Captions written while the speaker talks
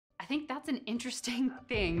think that's an interesting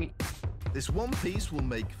thing. This one piece will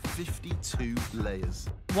make 52 layers.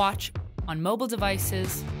 Watch on mobile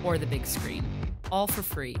devices or the big screen. All for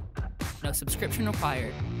free. No subscription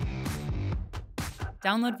required.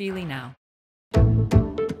 Download Veely now.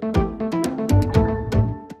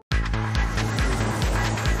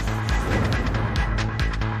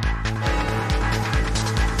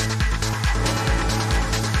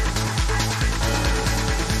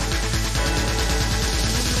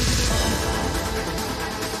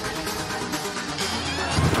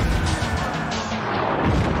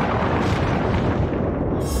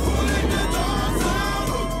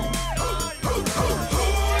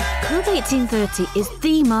 Club 1830 is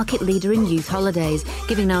the market leader in youth holidays,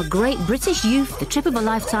 giving our great British youth the trip of a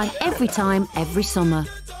lifetime every time, every summer.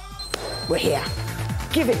 We're here.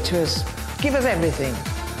 Give it to us. Give us everything.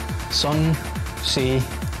 Sun, sea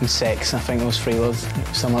and sex, I think those three words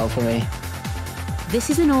sum it up for me. This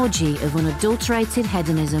is an orgy of unadulterated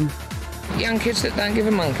hedonism. Young kids that don't give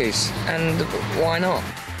a monkeys, and why not?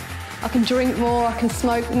 I can drink more, I can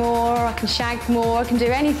smoke more, I can shag more, I can do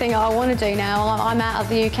anything I want to do now. I'm out of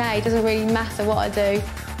the UK, it doesn't really matter what I do.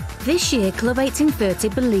 This year, Club 1830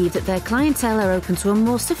 believe that their clientele are open to a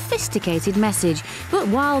more sophisticated message, but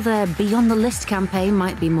while their Beyond the List campaign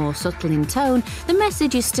might be more subtle in tone, the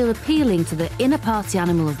message is still appealing to the inner party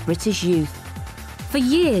animal of British youth. For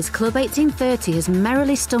years, Club 1830 has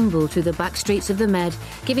merrily stumbled through the back streets of the Med,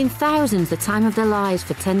 giving thousands the time of their lives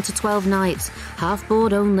for 10 to 12 nights, half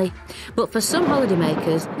board only. But for some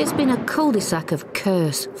holidaymakers, it's been a cul-de-sac of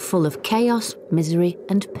curse, full of chaos, misery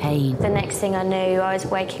and pain. The next thing I knew, I was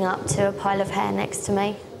waking up to a pile of hair next to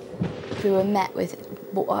me. We were met with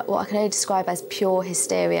what I can only describe as pure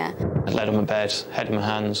hysteria. I laid on my bed, head in my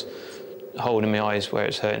hands, holding my eyes where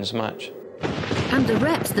it's hurting so much. And the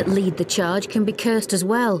reps that lead the charge can be cursed as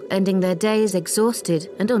well, ending their days exhausted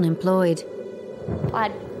and unemployed. I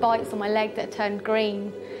had bites on my leg that turned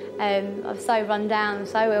green. I was so run down,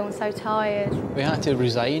 so ill and so tired. We had to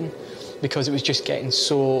resign because it was just getting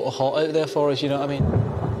so hot out there for us, you know what I mean?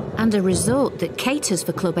 And a resort that caters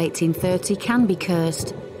for Club 1830 can be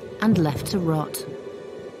cursed and left to rot.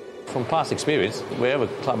 From past experience, wherever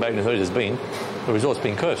Club 1830 has been, the resort's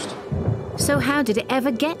been cursed. So how did it ever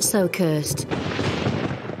get so cursed?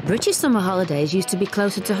 British summer holidays used to be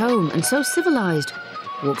closer to home and so civilised.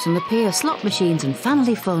 Walks on the pier, slot machines and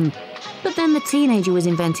family fun. But then the teenager was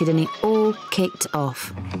invented and it all kicked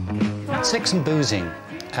off. Sex and boozing,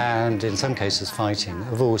 and in some cases fighting,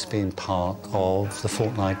 have always been part of the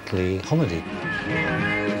fortnightly holiday.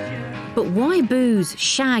 But why booze,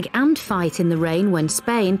 shag and fight in the rain when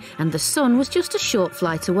Spain and the sun was just a short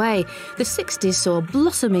flight away? The 60s saw a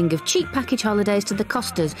blossoming of cheap package holidays to the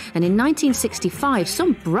Costas, and in 1965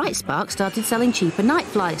 some bright spark started selling cheaper night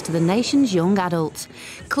flights to the nation's young adults.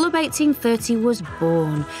 Club 1830 was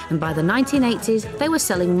born, and by the 1980s they were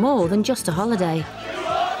selling more than just a holiday.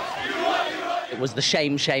 It was the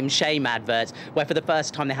shame, shame, shame adverts, where for the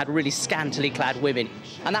first time they had really scantily clad women.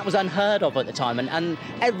 And that was unheard of at the time, and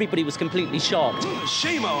everybody was completely shocked.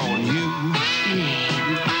 Shame on you,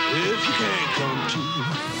 if you can't come to.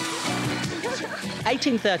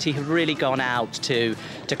 1830 have really gone out to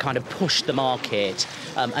kind of push the market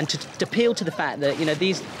and to appeal to the fact that, you know,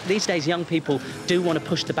 these days young people do want to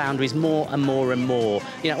push the boundaries more and more and more.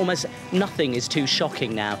 You know, almost nothing is too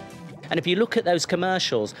shocking now. And if you look at those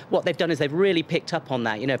commercials, what they've done is they've really picked up on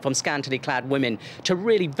that, you know, from scantily clad women to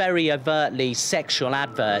really very overtly sexual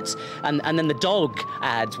adverts. And then the dog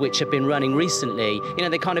ads, which have been running recently, you know,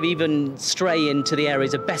 they kind of even stray into the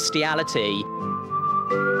areas of bestiality.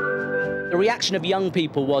 The reaction of young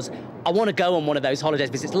people was, I want to go on one of those holidays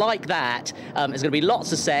because it's like that. There's going to be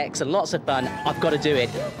lots of sex and lots of fun. I've got to do it.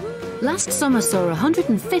 Last summer saw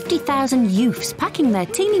 150,000 youths packing their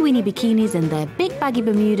teeny-weeny bikinis and their big baggy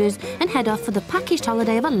Bermudas and head off for the packaged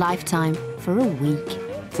holiday of a lifetime for a week.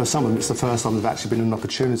 For some of them, it's the first time they've actually been an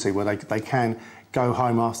opportunity where they can go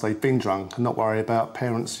home after they've been drunk and not worry about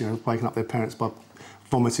parents, you know, waking up their parents by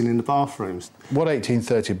vomiting in the bathrooms. What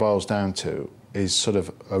 1830 boils down to is sort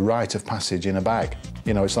of a rite of passage in a bag.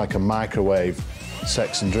 You know, it's like a microwave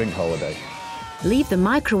sex and drink holiday. Leave the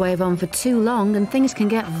microwave on for too long and things can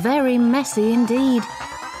get very messy indeed.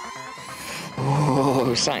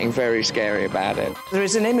 Oh, something very scary about it. There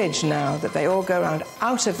is an image now that they all go around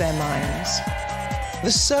out of their minds.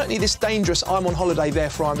 There's certainly this dangerous I'm on holiday,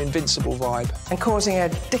 therefore I'm invincible vibe. And causing a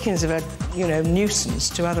dickens of a, you know, nuisance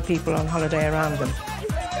to other people on holiday around them.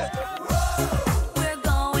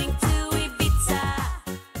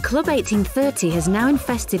 Club 1830 has now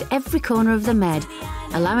infested every corner of the Med,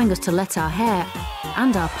 allowing us to let our hair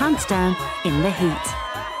and our pants down in the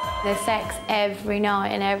heat. There's sex every night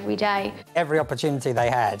and every day. Every opportunity they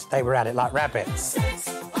had, they were at it like rabbits.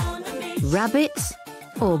 Rabbits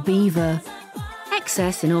or beaver?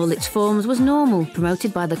 Excess in all its forms was normal,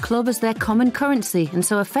 promoted by the club as their common currency, and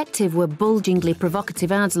so effective were bulgingly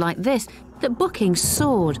provocative ads like this that bookings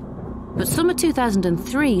soared. But summer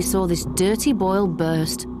 2003 saw this dirty boil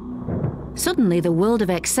burst. Suddenly, the world of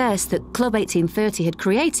excess that Club 1830 had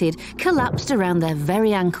created collapsed around their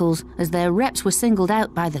very ankles as their reps were singled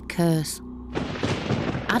out by the curse.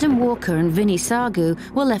 Adam Walker and Vinnie Sagu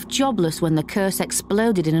were left jobless when the curse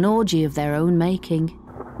exploded in an orgy of their own making.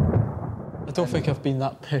 I don't think I've been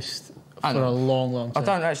that pissed for a long, long time. I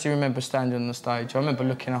don't actually remember standing on the stage. I remember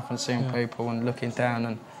looking up and seeing people and looking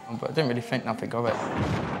down, but I didn't really think nothing of it.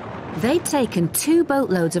 They'd taken 2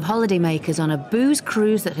 boatloads of holidaymakers on a booze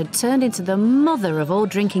cruise that had turned into the mother of all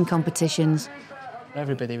drinking competitions.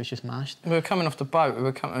 Everybody was just mashed. We were coming off the boat,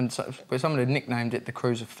 someone had nicknamed it the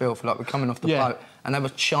Cruise of Filth, like we're coming off the boat, and they were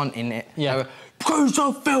chanting it. Yeah. They were, Cruise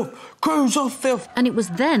of Filth! Cruise of Filth! And it was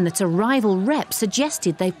then that a rival rep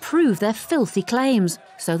suggested they prove their filthy claims.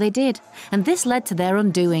 So they did. And this led to their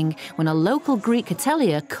undoing when a local Greek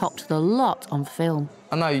hotelier copped the lot on film.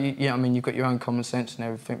 I know, I mean, you've got your own common sense and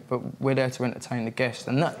everything, but we're there to entertain the guests,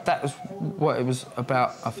 and that was what it was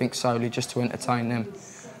about, I think, solely, just to entertain them.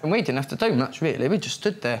 And we didn't have to do much, really. We just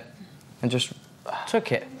stood there and just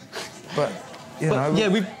took it. But, you know... Yeah,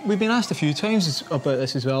 we've been asked a few times about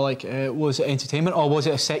this as well, like, was it entertainment or was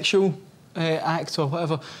it a sexual act or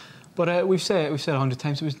whatever? But we've said 100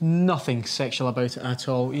 times, there was nothing sexual about it at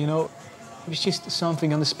all, you know? It was just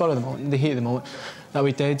something on the spur of the moment, the heat of the moment, that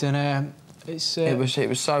we did, and it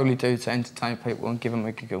was solely due to entertain people and give them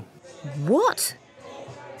a giggle. What?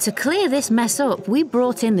 To clear this mess up, we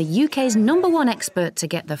brought in the UK's #1 expert to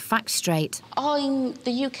get the facts straight. I'm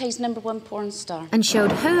the UK's #1 porn star. And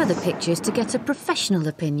showed her the pictures to get a professional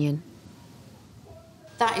opinion.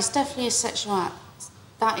 That is definitely a sexual act.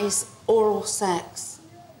 That is oral sex.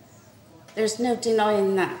 There's no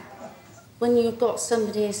denying that. When you've got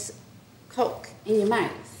somebody's cock in your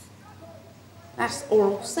mouth, that's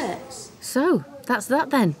oral sex. So, that's that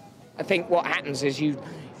then. I think what happens is you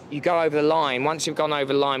go over the line. Once you've gone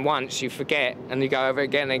over the line once, you forget, and you go over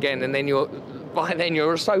again and again, and then by then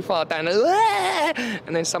you're so far down,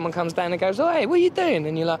 and then someone comes down and goes, "Oh, hey, what are you doing?"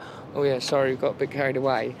 And you're like, "Oh yeah, sorry, we got a bit carried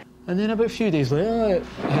away." And then about a few days later,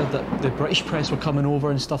 I heard that the British press were coming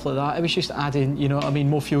over and stuff like that. It was just adding, you know what I mean,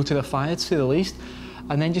 more fuel to the fire, to say the least.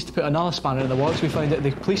 And then just to put another spanner in the works, we found that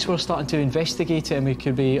the police were starting to investigate it, and we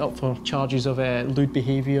could be up for charges of lewd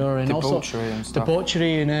behaviour and debauchery and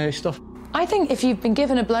stuff. I think if you've been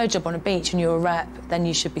given a blowjob on a beach and you're a rep, then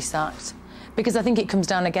you should be sacked. Because I think it comes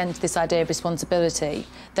down again to this idea of responsibility.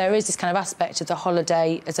 There is this kind of aspect of the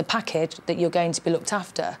holiday as a package that you're going to be looked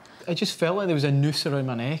after. I just felt like there was a noose around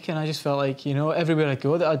my neck, and I just felt like, you know, everywhere I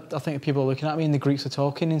go, I think people are looking at me, and the Greeks are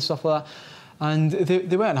talking and stuff like that. And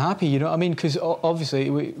they weren't happy, you know what I mean? Because obviously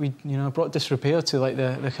we you know, brought disrepair to, like,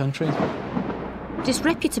 the country.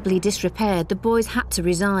 Disreputably disrepaired, the boys had to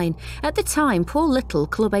resign. At the time, Paul Little,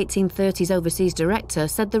 Club 1830's overseas director,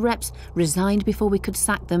 said the reps resigned before we could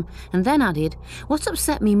sack them, and then added, what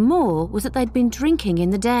upset me more was that they'd been drinking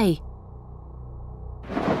in the day.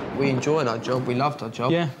 We enjoyed our job, we loved our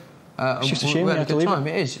job. Yeah, it's just a shame we had a good time.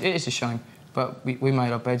 It is a shame. But we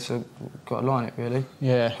made our bed, so we've got to line it, really.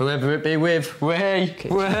 Yeah. Whoever it be with, way.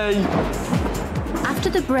 After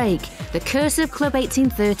the break, the curse of Club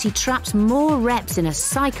 1830 traps more reps in a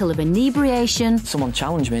cycle of inebriation. Someone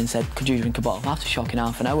challenged me and said, could you drink a bottle of aftershock in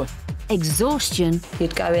half an hour? Exhaustion.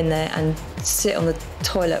 You'd go in there and sit on the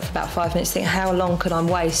toilet for about 5 minutes, think, how long can I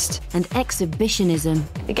waste? And exhibitionism.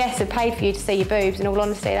 The guests have paid for you to see your boobs, in all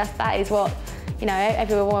honesty, that is what, you know,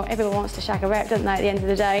 everyone wants to shag a rep, don't they, at the end of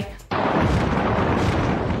the day?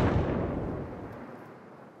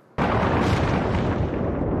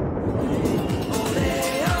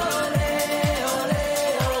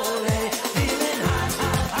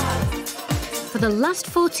 For the last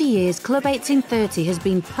 40 years, Club 1830 has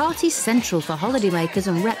been party central for holidaymakers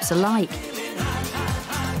and reps alike.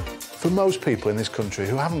 For most people in this country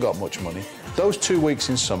who haven't got much money, those 2 weeks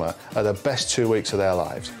in summer are the best 2 weeks of their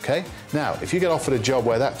lives, OK? Now, if you get offered a job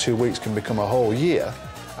where that 2 weeks can become a whole year,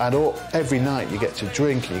 and every night you get to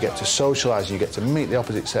drink, and you get to socialise, and you get to meet the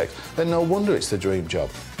opposite sex, then no wonder it's the dream job.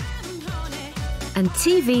 And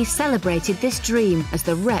TV celebrated this dream as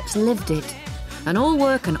the reps lived it. An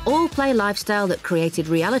all-work and all-play lifestyle that created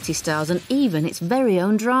reality stars and even its very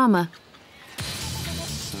own drama.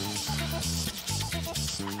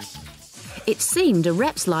 It seemed a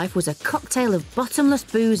rep's life was a cocktail of bottomless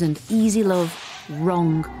booze and easy love.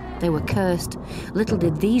 Wrong. They were cursed. Little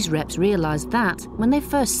did these reps realise that when they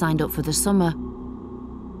first signed up for the summer.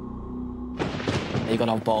 You've got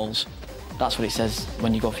to have balls. That's what it says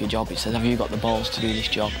when you go for your job. It says, have you got the balls to do this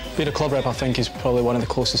job? Being a club rep, I think, is probably one of the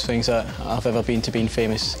closest things that I've ever been to being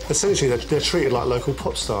famous. Essentially, they're treated like local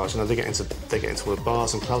pop stars. You know, they get into all the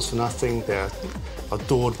bars and clubs for nothing. They're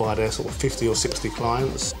adored by their sort of 50 or 60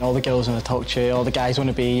 clients. All the girls want to talk to you, all the guys want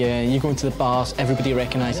to be you. You go into the bars, everybody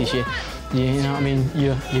recognises you. You know what I mean?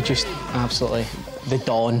 You're just absolutely the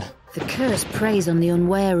dawn. The curse preys on the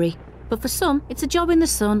unwary. But for some, it's a job in the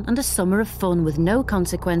sun and a summer of fun with no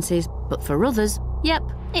consequences. But for others, yep,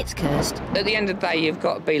 it's cursed. At the end of the day, you've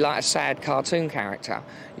got to be like a sad cartoon character.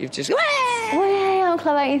 You've just... Well, I'm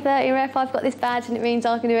Club 1830 rep, I've got this badge and it means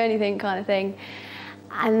I can do anything kind of thing.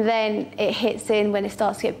 And then it hits in when it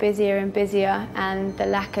starts to get busier and busier, and the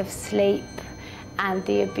lack of sleep and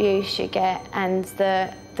the abuse you get and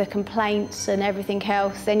the complaints and everything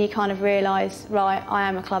else, then you kind of realise, right, I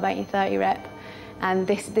am a Club 1830 rep. And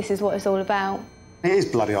this is what it's all about. It is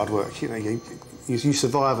bloody hard work. You know, you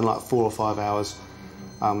survive in like 4 or 5 hours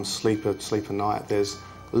sleep a night. There's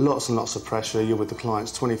lots and lots of pressure. You're with the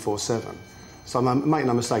clients 24/7. So make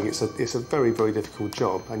no mistake, it's a very, very difficult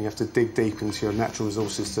job, and you have to dig deep into your natural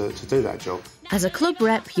resources to do that job. As a club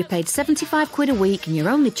rep, you're paid 75 quid a week, and your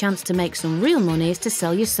only chance to make some real money is to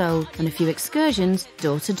sell your soul and a few excursions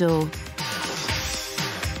door to door.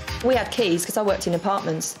 We had keys because I worked in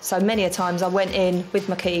apartments, so many a times I went in with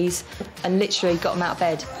my keys and literally got them out of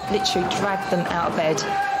bed, literally dragged them out of bed.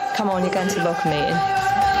 Come on, you're going to the local meeting.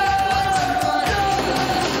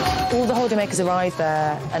 All the holidaymakers arrive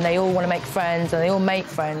there and they all want to make friends and they all make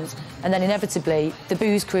friends, and then inevitably the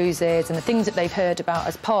booze cruises and the things that they've heard about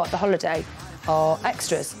as part of the holiday are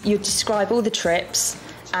extras. You describe all the trips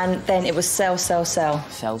and then it was sell, sell, sell.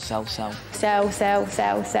 Sell, sell, sell. Sell, sell,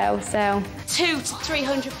 sell, sell, sell. 200 to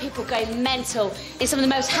 300 people going mental in some of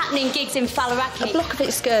the most happening gigs in Faliraki. A block of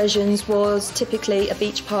excursions was typically a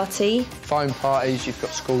beach party. Phone parties, you've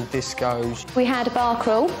got school discos. We had a bar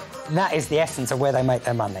crawl. That is the essence of where they make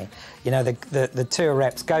their money. You know, the tour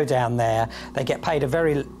reps go down there, they get paid a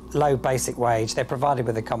very low basic wage, they're provided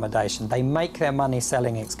with accommodation, they make their money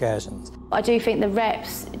selling excursions. I do think the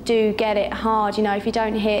reps do get it hard. You know, if you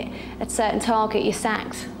don't hit a certain target, you're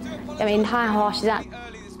sacked. I mean, how harsh is that?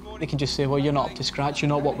 They can just say, well, you're not up to scratch, you're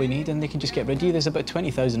not what we need, and they can just get rid of you. There's about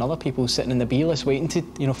 20,000 other people sitting in the B list waiting to,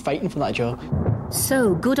 you know, fighting for that job.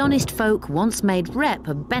 So, good honest folk once made rep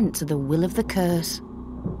are bent to the will of the curse.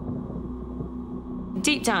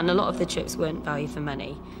 Deep down, a lot of the trips weren't value for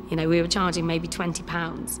money. You know, we were charging maybe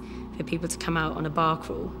 £20 for people to come out on a bar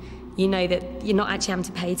crawl. You know that you're not actually having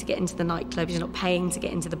to pay to get into the nightclubs, you're not paying to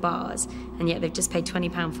get into the bars, and yet they've just paid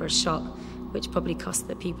 £20 for a shot, which probably cost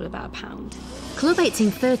the people about £1. Club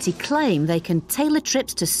 1830 claim they can tailor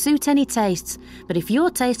trips to suit any tastes, but if your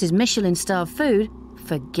taste is Michelin-star food,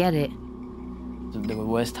 forget it. There were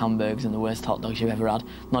worst hamburgers and the worst hot dogs you've ever had.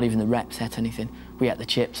 Not even the reps ate anything. We ate the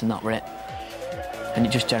chips and that were it. And it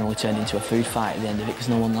just generally turned into a food fight at the end of it because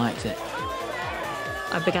no one liked it.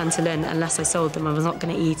 I began to learn that unless I sold them, I was not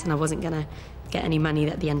going to eat and I wasn't going to get any money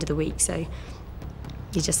at the end of the week, so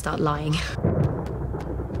you just start lying.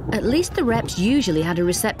 At least the reps usually had a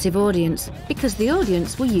receptive audience, because the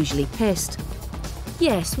audience were usually pissed.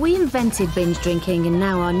 Yes, we invented binge drinking, and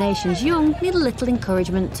now our nation's young need a little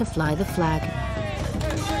encouragement to fly the flag.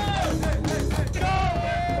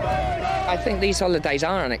 I think these holidays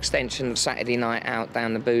are an extension of Saturday night out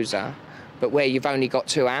down the boozer, but where you've only got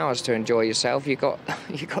 2 hours to enjoy yourself, you've got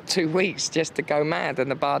 2 weeks just to go mad and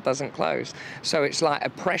the bar doesn't close. So it's like a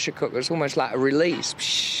pressure cooker, it's almost like a release.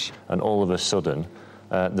 Psh. And all of a sudden,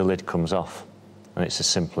 the lid comes off. And it's as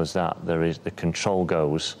simple as that. The control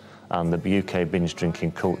goes, and the UK binge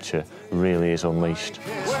drinking culture really is unleashed.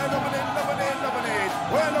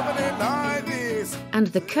 And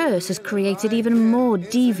the curse has created even more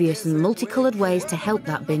devious and multicoloured ways to help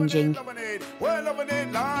that binging.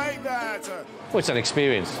 Well, it's an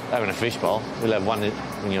experience, having a fishbowl. You'll have one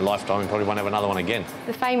in your lifetime, you probably won't have another one again.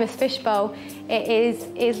 The famous fishbowl, it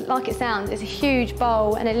is like it sounds, it's a huge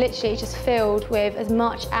bowl and it literally is just filled with as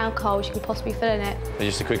much alcohol as you can possibly fill in it. It's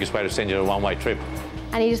just the quickest way to send you a one-way trip.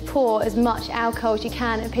 And you just pour as much alcohol as you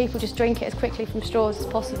can and people just drink it as quickly from straws as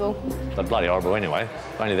possible. They're bloody horrible anyway,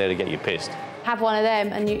 only there to get you pissed. Have one of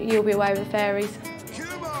them and you'll be away with the fairies.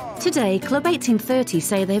 Today, Club 1830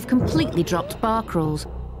 say they have completely dropped bar crawls.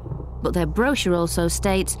 But their brochure also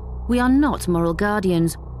states, we are not moral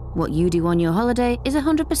guardians. What you do on your holiday is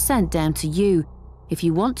 100% down to you. If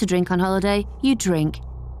you want to drink on holiday, you drink.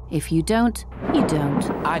 If you don't, you don't.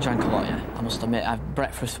 I drank a lot, yeah, I must admit.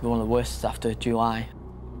 Breakfast was one of the worst after July.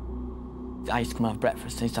 I used to come and have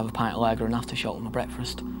breakfast, I used to have a pint of lager and aftershock with my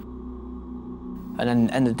breakfast. And then at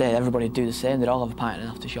the end of the day, everybody would do the same, they'd all have a pint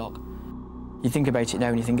and aftershock. You think about it now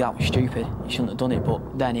and you think that was stupid, you shouldn't have done it,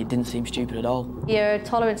 but then it didn't seem stupid at all. Your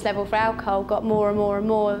tolerance level for alcohol got more and more and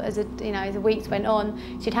more as the weeks went on.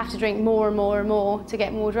 So you'd have to drink more and more and more to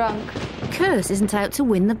get more drunk. Curse isn't out to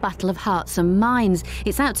win the battle of hearts and minds.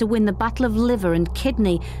 It's out to win the battle of liver and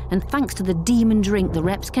kidney. And thanks to the demon drink, the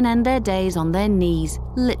reps can end their days on their knees,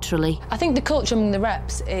 literally. I think the culture among the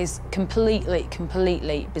reps is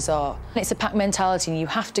completely bizarre. It's a pack mentality and you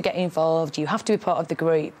have to get involved, you have to be part of the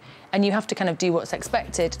group, and you have to kind of do what's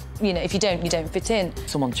expected. You know, if you don't fit in.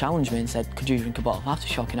 Someone challenged me and said, could you drink a bottle of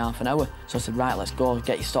aftershock in half an hour? So I said, right, let's go,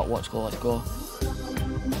 get your stopwatch, let's go.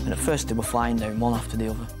 And at first they were flying down one after the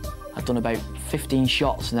other. I'd done about 15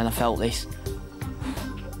 shots and then I felt this.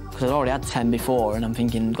 Because I'd already had 10 before and I'm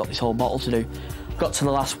thinking, got this whole bottle to do. Got to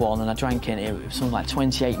the last one and I drank it. It was something like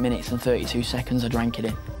 28 minutes and 32 seconds I drank it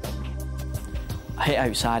in. I hit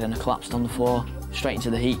outside and I collapsed on the floor, straight into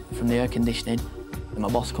the heat from the air conditioning. And my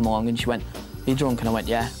boss come along and she went, are you drunk? And I went,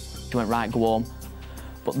 yeah. She went, right, go home.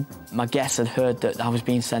 But my guests had heard that I was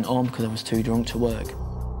being sent home because I was too drunk to work.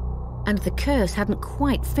 And the curse hadn't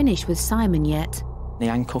quite finished with Simon yet. They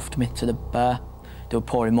handcuffed me to the bar. They were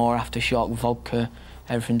pouring more aftershock, vodka,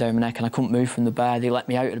 everything down my neck, and I couldn't move from the bar. They let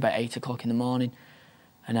me out at about 8 o'clock in the morning.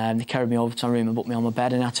 And they carried me over to my room and put me on my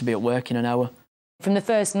bed and I had to be at work in an hour. From the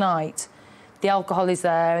first night, the alcohol is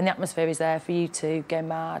there and the atmosphere is there for you to go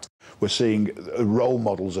mad. We're seeing role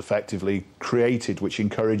models effectively created which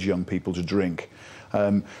encourage young people to drink.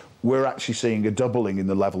 We're actually seeing a doubling in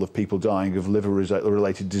the level of people dying of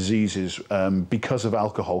liver-related diseases because of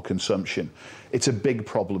alcohol consumption. It's a big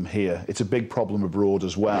problem here. It's a big problem abroad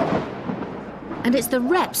as well. And it's the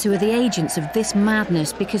reps who are the agents of this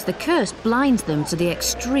madness because the curse blinds them to the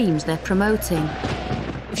extremes they're promoting.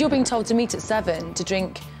 If you're being told to meet at 7 to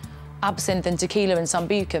drink absinthe and tequila and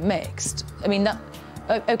sambuca mixed, I mean, that,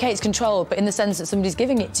 OK, it's controlled, but in the sense that somebody's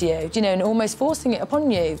giving it to you, you know, and almost forcing it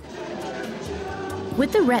upon you.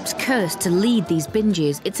 With the reps cursed to lead these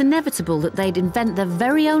binges, it's inevitable that they'd invent their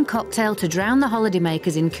very own cocktail to drown the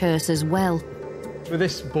holidaymakers in curse as well. With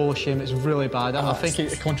this bowl of shame, it's really bad. I think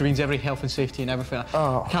it contravenes every health and safety and everything.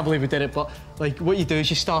 I can't believe we did it, but like what you do is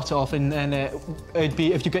you start it off and it'd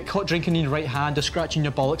be if you get caught drinking in your right hand or scratching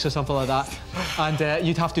your bollocks or something like that, and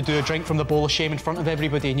you'd have to do a drink from the bowl of shame in front of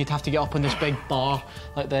everybody, and you'd have to get up on this big bar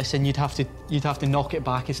like this, and you'd have to knock it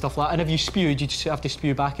back and stuff like that. And if you spewed, you'd just have to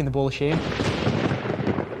spew back in the bowl of shame.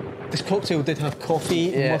 This cocktail did have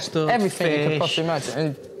coffee, mustard, everything fish, you could possibly imagine.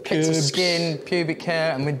 And bits of skin, pubic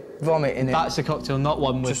hair, and we'd vomit in it. That's a cocktail, not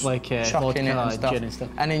one with like vodka and gin and stuff.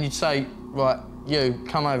 And then you'd say, right, you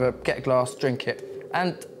come over, get a glass, drink it.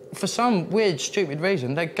 And for some weird, stupid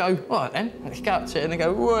reason, they'd go, right then, let's go up to it, and they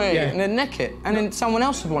go, wait, and then neck it. And then someone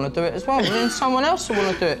else would want to do it as well, and then someone else would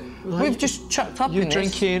want to do it. Like, we've just chucked up in this. You're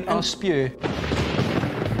drinking, I'll spew.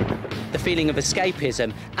 The feeling of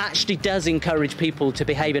escapism actually does encourage people to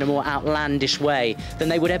behave in a more outlandish way than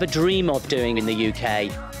they would ever dream of doing in the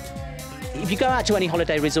UK. If you go out to any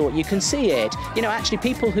holiday resort, you can see it. You know, actually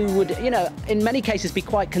people who would, you know, in many cases be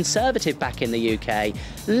quite conservative back in the UK,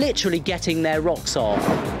 literally getting their rocks off.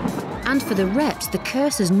 And for the reps, the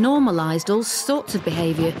curse has normalised all sorts of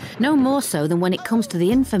behaviour, no more so than when it comes to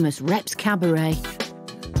the infamous Reps Cabaret.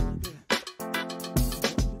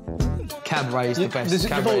 Cabaret is the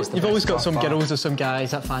best. You've always got some girls or some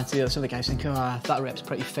guys that fancy it. Some of the guys think, oh, that rep's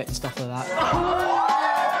pretty fit and stuff like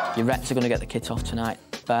that. Your reps are going to get the kit off tonight.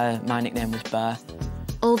 Bear, my nickname was Bear.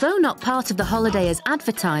 Although not part of the holiday as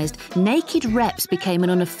advertised, naked reps became an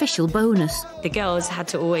unofficial bonus. The girls had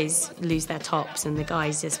to always lose their tops and the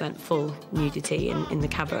guys just went full nudity in the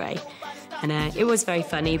cabaret. And it was very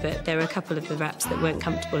funny, but there were a couple of the reps that weren't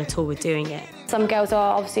comfortable at all with doing it. Some girls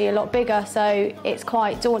are obviously a lot bigger, so it's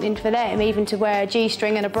quite daunting for them even to wear a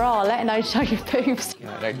G-string and a bra, let alone show your boobs.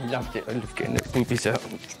 Yeah, they loved it. I loved getting their boobies out.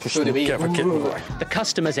 The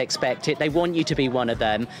customers expect it. They want you to be one of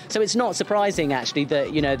them. So it's not surprising, actually,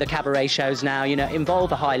 that, you know, the cabaret shows now, you know,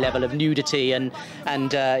 involve a high level of nudity and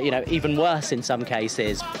you know, even worse in some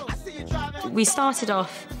cases. We started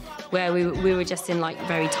off where we were just in like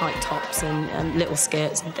very tight tops and little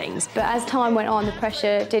skirts and things. But as time went on, the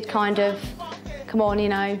pressure did kind of come on, you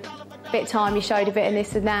know, bit of time, you showed a bit of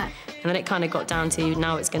this and that. And then it kind of got down to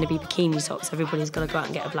now it's going to be bikini tops. Everybody's got to go out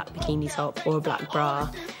and get a black bikini top or a black bra.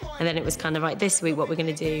 And then it was kind of like, this week what we're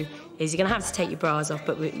going to do is you're going to have to take your bras off,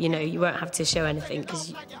 but you know, you won't have to show anything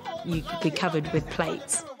because you could be covered with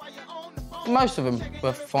plates. Most of them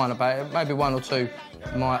were fine about it. Maybe one or two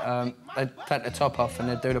might they'd take the top off and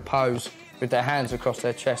they'd do the pose with their hands across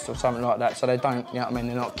their chest or something like that, so they don't, you know what I mean,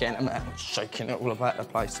 they're not getting them out and shaking it all about the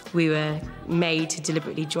place. We were made to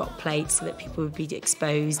deliberately drop plates so that people would be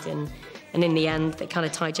exposed, and in the end, they kind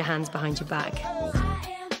of tied your hands behind your back.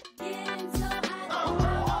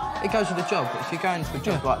 It goes with the job. If you go into a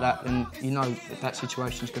job like that, then you know that that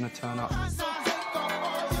situation's going to turn up.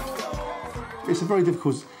 It's a very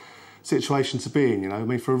difficult situation to be in, you know. I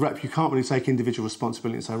mean, for a rep, you can't really take individual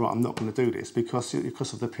responsibility and say, right, I'm not going to do this because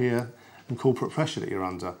of the peer and corporate pressure that you're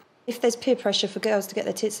under. If there's peer pressure for girls to get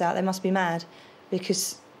their tits out, they must be mad,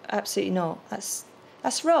 because absolutely not.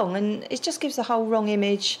 That's wrong, and it just gives the whole wrong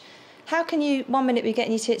image. How can you, 1 minute, be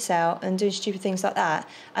getting your tits out and doing stupid things like that,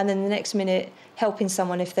 and then the next minute helping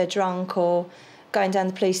someone if they're drunk, or going down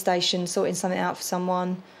the police station, sorting something out for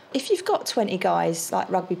someone? If you've got 20 guys, like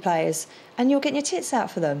rugby players, and you're getting your tits out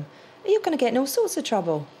for them, you're going to get in all sorts of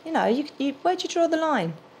trouble. You know, where do you draw the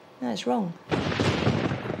line? No, it's wrong.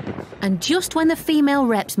 And just when the female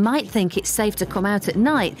reps might think it's safe to come out at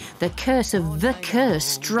night, the curse of the curse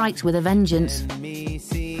strikes with a vengeance.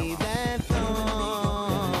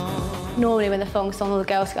 Normally when the thong's on, all the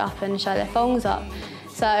girls go up and show their thongs up.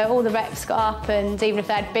 So all the reps got up, and even if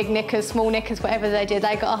they had big knickers, small knickers, whatever they did,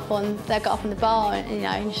 they got up on the bar and, you know,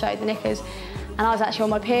 and showed the knickers. And I was actually on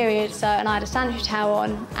my period, and I had a sanitary towel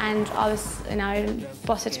on, and I was, you know,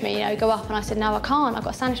 boss said to me, you know, go up, and I said, no, I can't, I've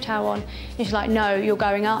got a sanitary towel on. And she's like, no, you're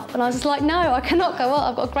going up. And I was just like, no, I cannot go up,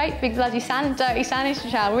 I've got a great big bloody dirty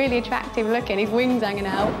sanitary towel, really attractive looking, his wings hanging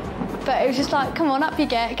out. But it was just like, come on, up you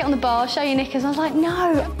get on the bar, show your knickers. And I was like,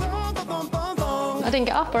 no. I didn't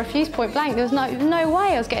get up, I refused point blank. There was no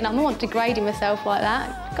way I was getting up. I wasn't degrading myself like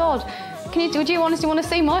that. God, would you honestly want to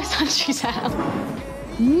see my sanitary towel?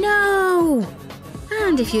 No!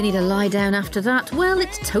 And if you need a lie down after that, well,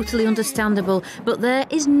 it's totally understandable. But there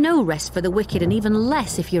is no rest for the wicked, and even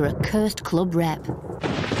less if you're a cursed club rep.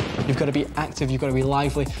 You've got to be active, you've got to be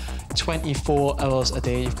lively. 24 hours a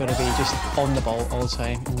day, you've got to be just on the ball all the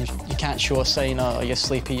time. And you can't show a sign, or you're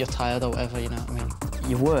sleepy, you're tired, or whatever, you know what I mean?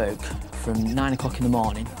 You work from 9 o'clock in the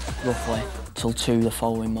morning, roughly, till 2 the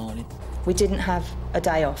following morning. We didn't have a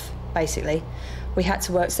day off, basically. We had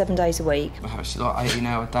to work 7 days a week. It's like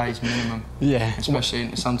 18-hour days minimum. Yeah.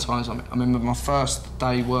 Especially sometimes, I remember my first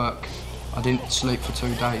day work, I didn't sleep for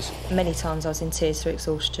 2 days. Many times I was in tears through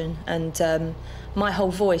exhaustion, and my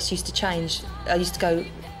whole voice used to change. I used to go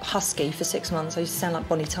husky for 6 months. I used to sound like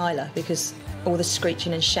Bonnie Tyler, because all the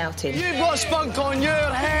screeching and shouting. You've got spunk on your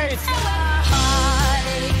head!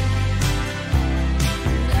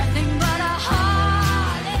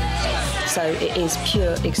 So it is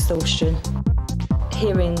pure exhaustion.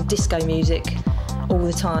 Hearing disco music all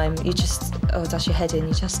the time, you just, it does your head in.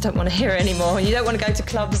 You just don't want to hear it anymore. You don't want to go to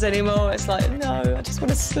clubs anymore. It's like, no, I just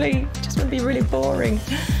want to sleep. I just want to be really boring.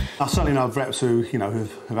 I certainly know of reps who, you know,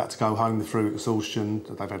 who've had to go home through exhaustion.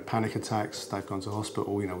 They've had panic attacks. They've gone to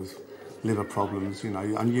hospital, you know, with liver problems. You know,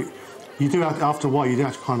 and you do have, after a while, you do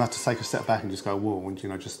have to kind of have to take a step back and just go, whoa, and, you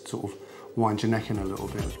know, just sort of wind your neck in a little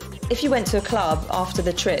bit. If you went to a club after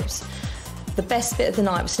the trips, the best bit of the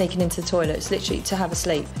night was sneaking into the toilets, literally to have a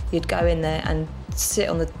sleep. You'd go in there and sit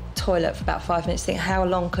on the toilet for about 5 minutes, think, how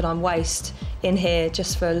long could I waste in here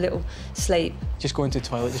just for a little sleep? Just go into the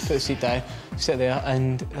toilet, just put the seat down, sit there,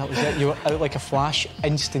 and that was it. You were out like a flash,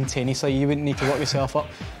 instantaneously. You wouldn't need to lock yourself up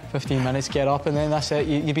 15 minutes, get up, and then that's it.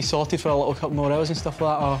 You'd be sorted for a little couple more hours and stuff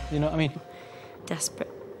like that, or, you know what I mean?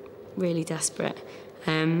 Desperate, really desperate.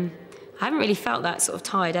 I haven't really felt that sort of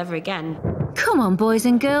tired ever again. Come on, boys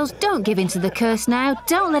and girls, don't give in to the curse now.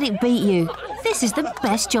 Don't let it beat you. This is the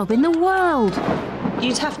best job in the world.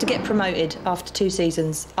 You'd have to get promoted after 2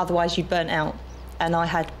 seasons, otherwise you'd burn out. And I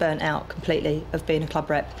had burnt out completely of being a club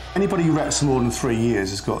rep. Anybody who reps for more than 3 years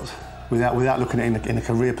has got, without looking at it in a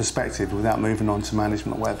career perspective, without moving on to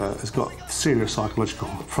management or whatever, has got serious psychological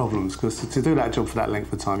problems, because to do that job for that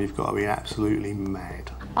length of time, you've got to be absolutely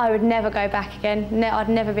mad. I would never go back again. I'd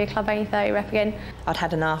never be a Club 30 rep again. I'd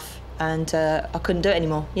had enough, and I couldn't do it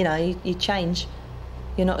anymore. You know, you change.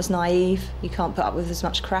 You're not as naive. You can't put up with as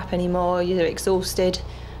much crap anymore. You're exhausted.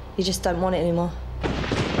 You just don't want it anymore.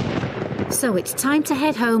 So it's time to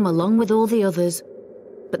head home along with all the others.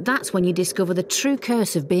 But that's when you discover the true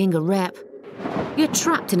curse of being a rep. You're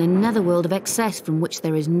trapped in a netherworld of excess from which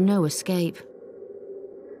there is no escape.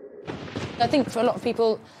 I think for a lot of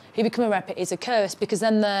people who become a rep, it is a curse, because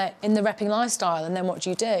then they're in the repping lifestyle, and then what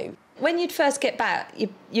do? When you'd first get back,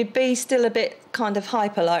 you'd be still a bit kind of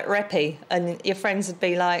hyper, like reppy, and your friends would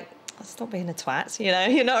be like, stop being a twat, you know,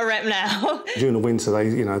 you're not a rep now. During the winter,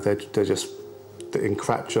 they're just in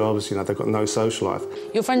crap jobs, you know, they've got no social life.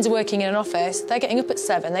 Your friends are working in an office, they're getting up at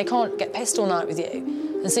 7, they can't get pissed all night with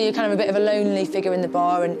you. And so you're kind of a bit of a lonely figure in the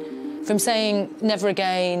bar, and From saying, never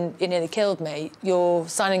again, it nearly killed me, you're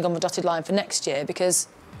signing on the dotted line for next year because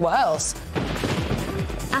what else?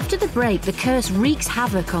 After the break, the curse wreaks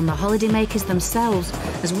havoc on the holidaymakers themselves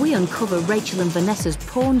as we uncover Rachel and Vanessa's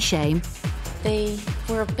porn shame. They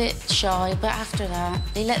were a bit shy, but after that,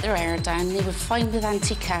 they let their hair down. They were fine with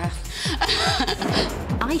Auntie Kath.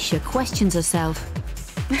 Aisha questions herself.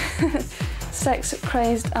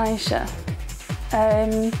 Sex-crazed Aisha.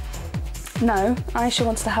 No, Aisha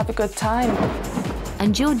wants to have a good time.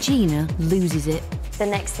 And Georgina loses it. The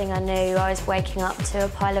next thing I knew, I was waking up to a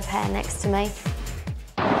pile of hair next to me.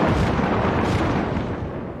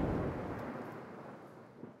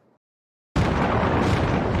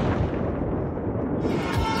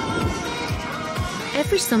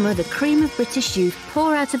 Every summer, the cream of British youth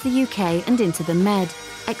pour out of the UK and into the Med,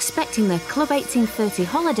 expecting their Club 1830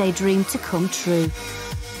 holiday dream to come true.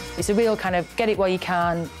 It's a real kind of get it while you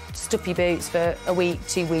can, stuff your boots for a week,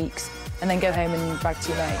 2 weeks, and then go home and brag to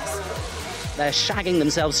your mates. They're shagging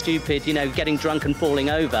themselves stupid, you know, getting drunk and falling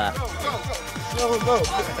over.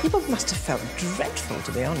 People must have felt dreadful,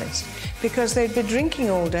 to be honest, because they'd be drinking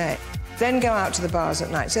all day, then go out to the bars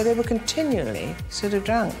at night, so they were continually sort of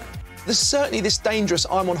drunk. There's certainly this dangerous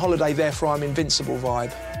I'm on holiday, therefore I'm invincible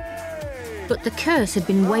vibe. But the curse had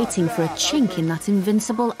been waiting for a chink in that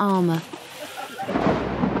invincible armour.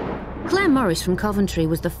 Claire Morris from Coventry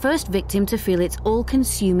was the first victim to feel its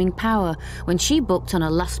all-consuming power when she booked on a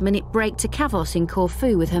last-minute break to Kavos in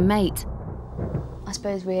Corfu with her mate. I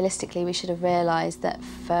suppose realistically we should have realised that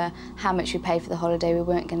for how much we paid for the holiday we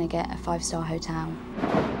weren't going to get a 5-star hotel.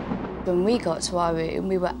 When we got to our room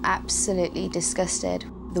we were absolutely disgusted.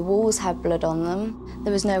 The walls had blood on them,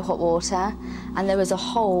 there was no hot water, and there was a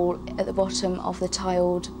hole at the bottom of the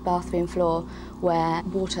tiled bathroom floor where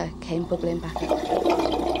water came bubbling back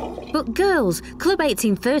up. But girls, Club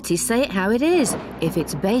 1830 say it how it is. If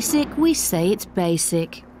it's basic, we say it's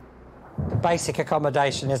basic. Basic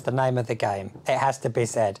accommodation is the name of the game. It has to be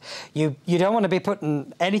said. You don't want to be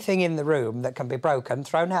putting anything in the room that can be broken,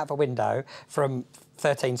 thrown out of a window from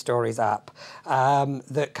 13 stories up,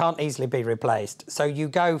 that can't easily be replaced. So you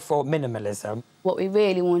go for minimalism. What we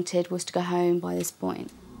really wanted was to go home by this point.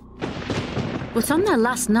 But on their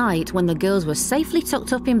last night, when the girls were safely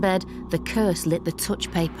tucked up in bed, the curse lit the touch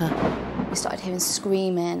paper. We started hearing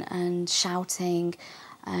screaming and shouting,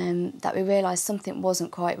 that we realised something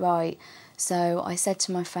wasn't quite right. So I said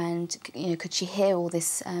to my friend, you know, could she hear all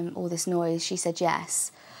this noise? She said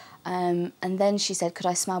yes. And then she said, could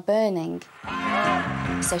I smell burning?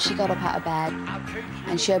 So she got up out of bed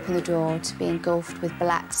and she opened the door to be engulfed with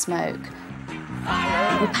black smoke.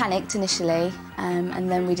 We panicked initially, and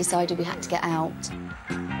then we decided we had to get out.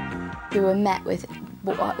 We were met with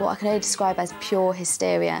what I can only describe as pure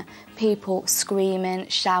hysteria. People screaming,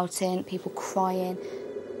 shouting, people crying.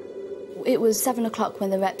 It was 7 o'clock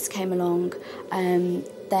when the reps came along.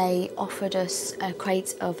 They offered us a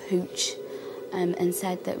crate of hooch and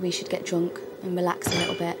said that we should get drunk and relax a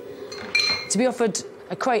little bit. To be offered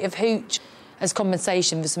a crate of hooch as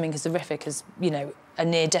compensation for something as horrific as, you know, a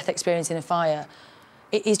near-death experience in a fire,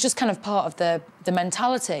 it is just kind of part of the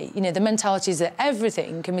mentality. You know, the mentality is that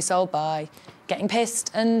everything can be solved by getting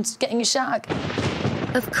pissed and getting a shag.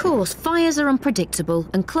 Of course, fires are unpredictable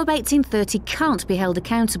and Club 1830 can't be held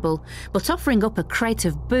accountable, but offering up a crate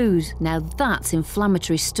of booze, now that's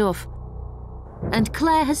inflammatory stuff. And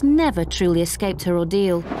Claire has never truly escaped her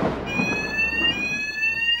ordeal.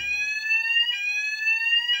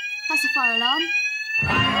 That's a fire alarm.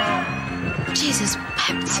 Jesus,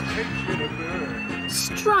 Peps.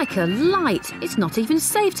 Strike a light! It's not even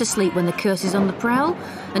safe to sleep when the curse is on the prowl,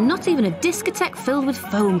 and not even a discotheque filled with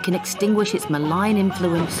foam can extinguish its malign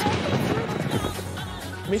influence.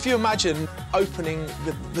 I mean, if you imagine opening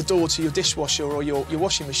the door to your dishwasher or your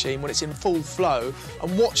washing machine when it's in full flow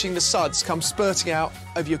and watching the suds come spurting out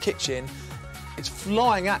of your kitchen, it's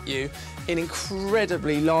flying at you in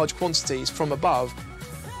incredibly large quantities from above.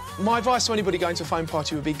 My advice to anybody going to a foam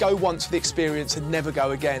party would be go once for the experience and never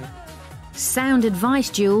go again. Sound advice,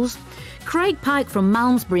 Jules. Craig Pike from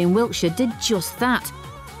Malmesbury in Wiltshire did just that.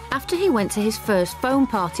 After he went to his first foam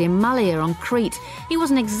party in Malia on Crete, he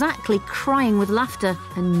wasn't exactly crying with laughter,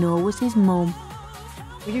 and nor was his mum.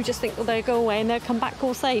 You just think, well, they'll go away and they'll come back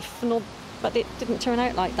all safe, and all, but it didn't turn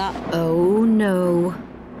out like that. Oh, no.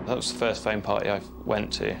 That was the first foam party I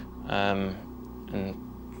went to, and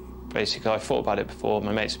basically I thought about it before.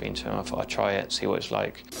 My mate's been to it, and I thought I'd try it, see what it's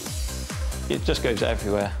like. It just goes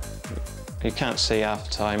everywhere. You can't see half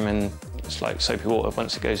the time, and it's like soapy water.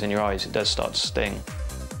 Once it goes in your eyes, it does start to sting.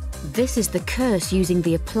 This is the curse using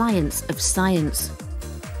the appliance of science.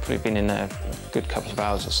 Probably been in there a good couple of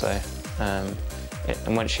hours or so.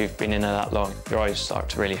 And once you've been in there that long, your eyes start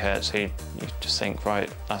to really hurt, so you just think, right,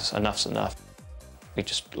 enough's enough. We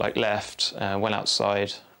just left, went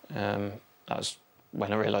outside. That was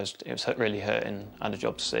when I realised it was really hurting. I had a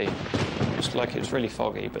job to see. It was really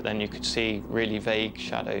foggy, but then you could see really vague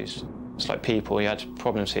shadows. It's like people, you had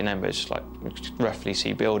problems seeing them, but it's like you could roughly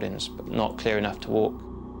see buildings, but not clear enough to walk.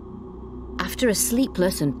 After a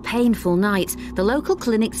sleepless and painful night, the local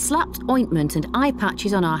clinic slapped ointment and eye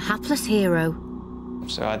patches on our hapless hero.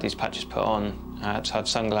 So I had these patches put on. I had to have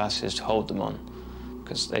sunglasses to hold them on,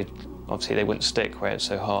 because obviously they wouldn't stick where it's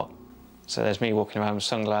so hot. So there's me walking around with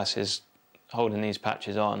sunglasses, holding these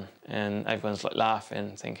patches on, and everyone's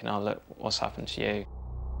laughing, thinking, oh, look, what's happened to you?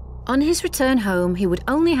 On his return home, he would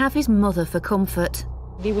only have his mother for comfort.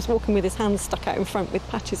 He was walking with his hands stuck out in front with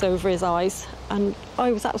patches over his eyes, and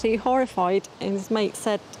I was absolutely horrified. And his mate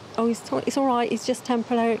said, oh, it's all right, he's just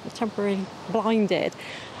temporarily blinded.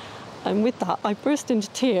 And with that, I burst into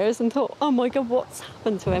tears and thought, oh my God, what's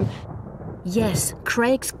happened to him? Yes,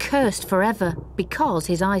 Craig's cursed forever because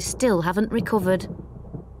his eyes still haven't recovered.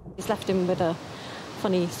 He's left him with a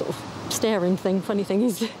funny sort of staring thing, funny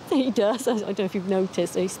thing he does. I don't know if you've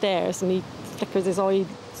noticed, he stares and he flickers his eyes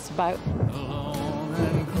about.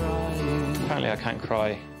 Apparently I can't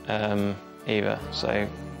cry either, so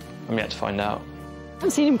I'm yet to find out. I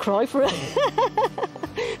haven't seen him cry for it.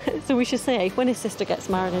 So we should see when his sister gets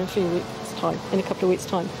married in a couple of weeks'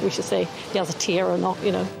 time, we should see if he has a tear or not,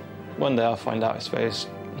 you know. One day I'll find out, I suppose.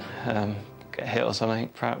 Get hit or something,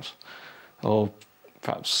 perhaps. Or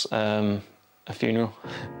perhaps a funeral.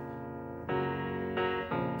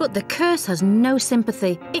 But the curse has no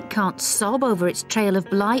sympathy. It can't sob over its trail of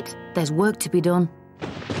blight. There's work to be done.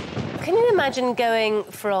 Can you imagine going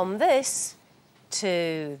from this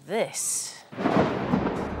to this?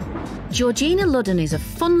 Georgina Ludden is a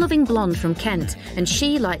fun-loving blonde from Kent, and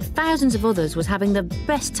she, like thousands of others, was having the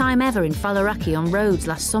best time ever in Faliraki on roads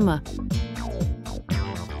last summer.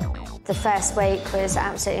 The first week was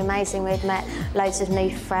absolutely amazing. We'd met loads of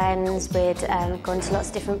new friends, we'd gone to lots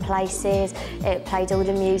of different places, it played all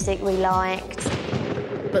the music we liked.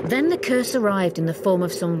 But then the curse arrived in the form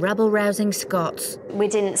of some rabble-rousing Scots. We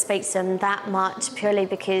didn't speak to them that much, purely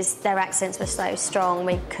because their accents were so strong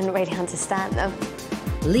we couldn't really understand them.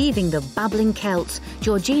 Leaving the babbling Celts,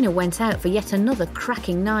 Georgina went out for yet another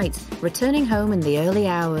cracking night, returning home in the early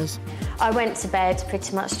hours. I went to bed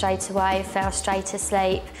pretty much straight away, fell straight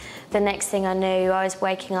asleep. The next thing I knew, I was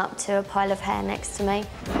waking up to a pile of hair next to me.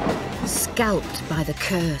 Scalped by the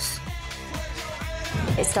curse.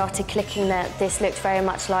 It started clicking that this looked very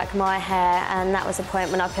much like my hair, and that was the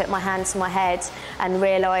point when I put my hand to my head and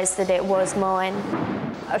realised that it was mine.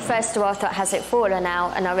 At first of all, I thought, has it fallen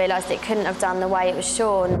out? And I realised it couldn't have done the way it was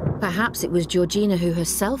shorn. Perhaps it was Georgina who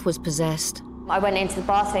herself was possessed. I went into the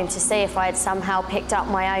bathroom to see if I had somehow picked up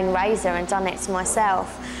my own razor and done it to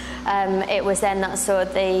myself. It was then that I saw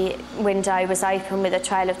the window was open with a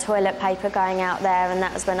trail of toilet paper going out there, and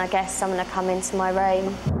that was when I guess someone had come into my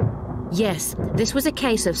room. Yes, this was a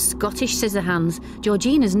case of Scottish Scissorhands.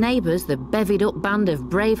 Georgina's neighbours, the bevied-up band of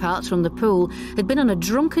bravehearts from the pool, had been on a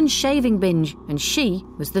drunken shaving binge, and she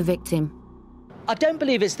was the victim. I don't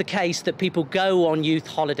believe it's the case that people go on youth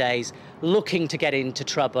holidays looking to get into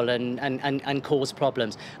trouble and cause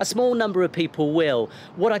problems. A small number of people will.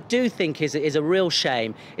 What I do think is a real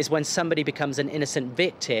shame is when somebody becomes an innocent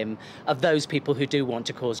victim of those people who do want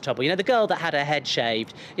to cause trouble. You know, the girl that had her head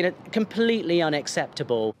shaved, you know, completely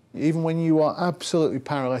unacceptable. Even when you are absolutely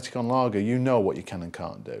paralytic on lager, you know what you can and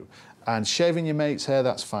can't do. And shaving your mate's hair,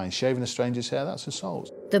 that's fine. Shaving a stranger's hair, that's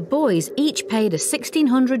assault. The boys each paid a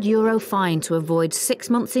 €1,600 fine to avoid 6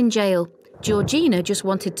 months in jail. Georgina just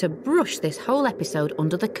wanted to brush this whole episode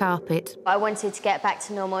under the carpet. I wanted to get back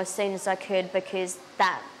to normal as soon as I could, because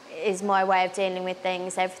that is my way of dealing with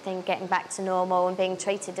things, everything getting back to normal and being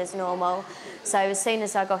treated as normal. So as soon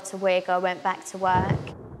as I got a wig, I went back to work.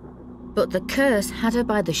 But the curse had her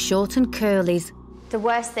by the short and curlies. The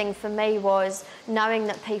worst thing for me was knowing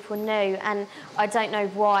that people knew, and I don't know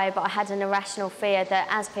why, but I had an irrational fear that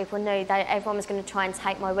as people knew, everyone was going to try and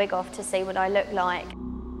take my wig off to see what I looked like.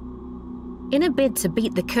 In a bid to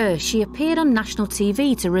beat the curse, she appeared on national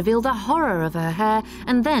TV to reveal the horror of her hair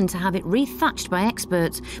and then to have it rethatched by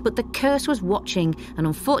experts. But the curse was watching, and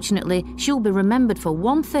unfortunately, she'll be remembered for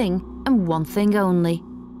one thing and one thing only.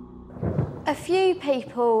 A few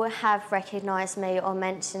people have recognised me or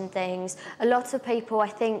mentioned things. A lot of people, I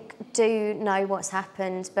think, do know what's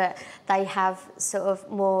happened, but they have sort of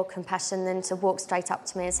more compassion than to walk straight up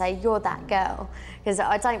to me and say, "You're that girl," because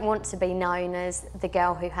I don't want to be known as the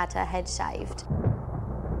girl who had her head shaved.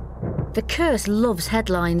 The curse loves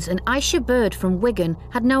headlines, and Aisha Bird from Wigan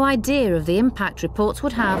had no idea of the impact reports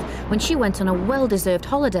would have when she went on a well-deserved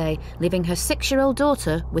holiday, leaving her 6-year-old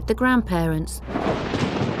daughter with the grandparents.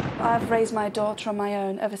 I've raised my daughter on my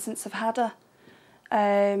own ever since I've had her.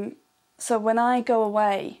 So when I go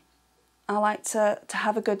away, I like to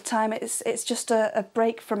have a good time. It's just a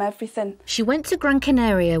break from everything. She went to Gran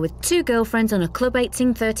Canaria with 2 girlfriends on a Club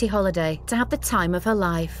 1830 holiday to have the time of her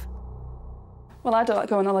life. Well, I don't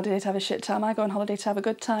go on holiday to have a shit time. I go on holiday to have a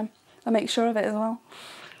good time. I make sure of it as well.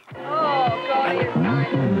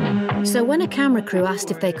 So when a camera crew asked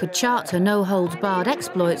if they could chart her no-holds-barred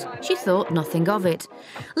exploits, she thought nothing of it.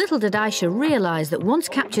 Little did Aisha realise that once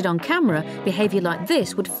captured on camera, behaviour like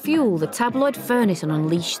this would fuel the tabloid furnace and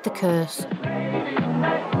unleash the curse.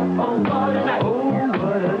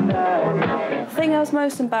 The thing I was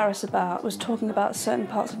most embarrassed about was talking about certain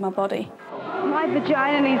parts of my body. My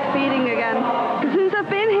vagina needs feeding again. Because since I've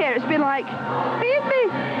been here, it's been like, feed me,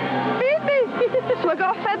 feed me. So I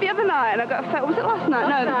got fed the other night, and I got fed. Was it last night?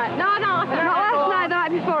 No, not last night. The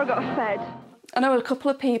night before, I got fed. I know a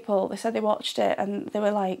couple of people. They said they watched it, and they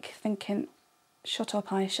were like thinking, "Shut up,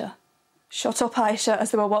 Aisha. Shut up, Aisha,"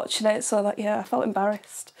 as they were watching it. So that, yeah, I felt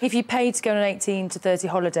embarrassed. If you paid to go on an 18 to 30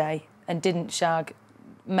 holiday and didn't shag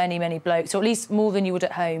many, many blokes, or at least more than you would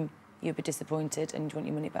at home, you'd be disappointed and you'd want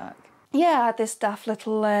your money back. Yeah, I had this daft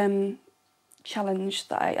little challenge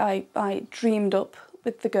that I dreamed up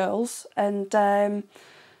with the girls, and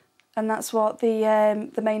that's what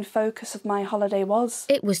the main focus of my holiday was.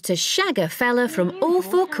 It was to shag a fella from all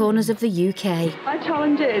 4 corners of the UK. My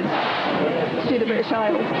challenge is to do the British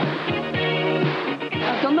Isles.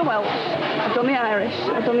 I've done the Welsh, I've done the Irish,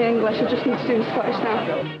 I've done the English, I just need to do the Scottish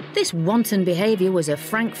now. This wanton behaviour was a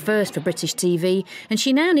frank first for British TV, and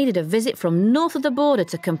she now needed a visit from north of the border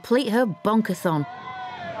to complete her bonkathon.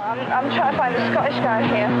 I'm trying to find the Scottish guy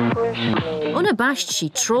here. Unabashed, she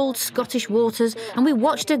trawled Scottish waters, and we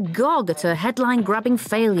watched her gog at her headline-grabbing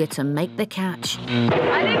failure to make the catch.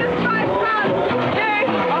 I need a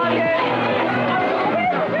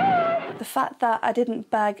 £5. The fact that I didn't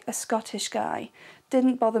bag a Scottish guy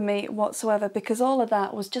didn't bother me whatsoever, because all of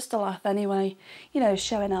that was just a laugh anyway. You know,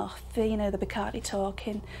 showing off, you know, the Bacardi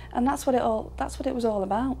talking, and that's what it was all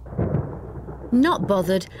about. Not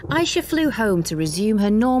bothered, Aisha flew home to resume her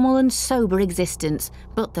normal and sober existence,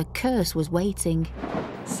 but the curse was waiting.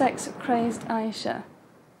 Sex-crazed Aisha.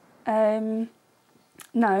 No,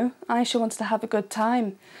 Aisha wants to have a good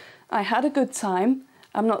time. I had a good time.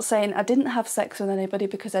 I'm not saying I didn't have sex with anybody,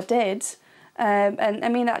 because I did. And I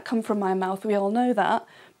mean, that come from my mouth, we all know that.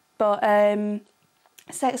 But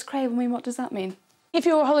sex-crazed, I mean, what does that mean? If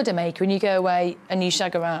you're a holidaymaker and you go away and you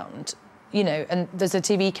shag around, you know, and there's a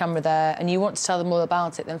TV camera there and you want to tell them all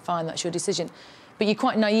about it, then fine, that's your decision. But you're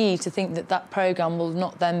quite naive to think that that programme will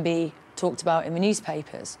not then be talked about in the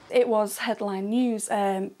newspapers. It was headline news.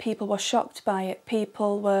 People were shocked by it.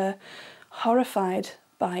 People were horrified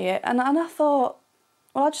by it. And I thought,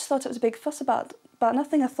 well, I just thought it was a big fuss about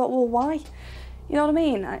nothing. I thought, well, why? You know what I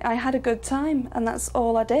mean? I had a good time, and that's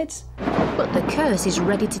all I did. But the curse is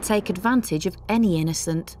ready to take advantage of any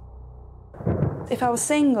innocent. If I was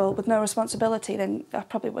single with no responsibility, then I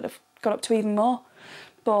probably would have got up to even more.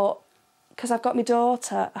 But because I've got my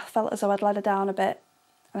daughter, I felt as though I'd let her down a bit.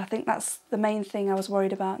 And I think that's the main thing I was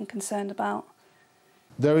worried about and concerned about.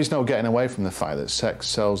 There is no getting away from the fact that sex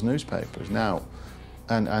sells newspapers now,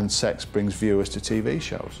 and sex brings viewers to TV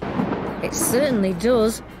shows. It certainly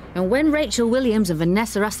does. And when Rachel Williams and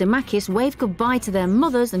Vanessa Asimakis waved goodbye to their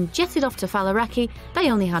mothers and jetted off to Faliraki,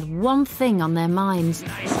 they only had one thing on their minds.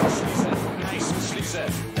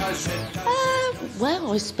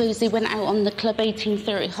 Well, I suppose they went out on the Club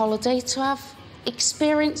 1830 holiday to have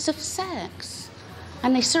experience of sex.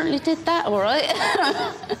 And they certainly did that, all right.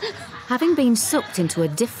 Having been sucked into a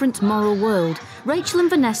different moral world, Rachel and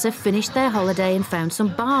Vanessa finished their holiday and found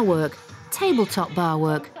some bar work, tabletop bar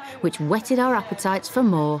work, which whetted our appetites for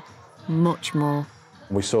more, much more.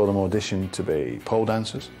 We saw them audition to be pole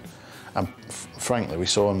dancers, and frankly, we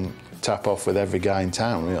saw them tap off with every guy in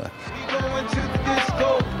town, really.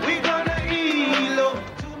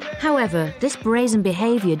 However, this brazen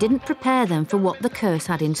behaviour didn't prepare them for what the curse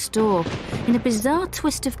had in store. In a bizarre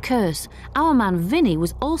twist of curse, our man Vinny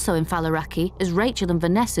was also in Faliraki as Rachel and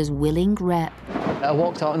Vanessa's willing rep. I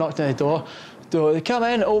walked out and knocked on the door. They come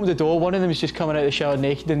in, opened the door, one of them was just coming out of the shower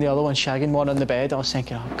naked and the other one shagging one on the bed. I was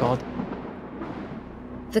thinking, oh God.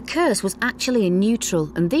 The curse was actually in neutral,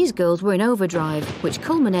 and these girls were in overdrive, which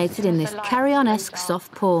culminated in this carry-on-esque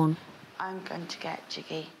soft porn. I'm going to get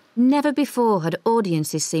jiggy. Never before had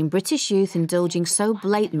audiences seen British youth indulging so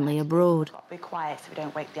blatantly abroad. Be quiet so we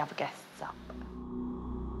don't wake the other guests up.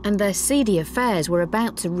 And their seedy affairs were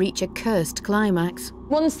about to reach a cursed climax.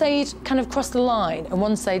 Once they'd kind of crossed the line and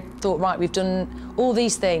once they'd thought, right, we've done all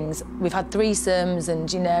these things, we've had threesomes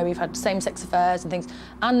and, you know, we've had same-sex affairs and things,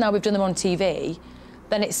 and now we've done them on TV,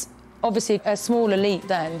 then it's obviously a smaller leap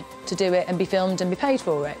then to do it and be filmed and be paid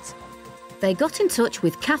for it. They got in touch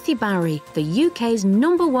with Kathy Barry, the UK's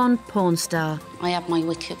 #1 porn star. I have my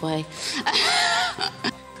wicked way.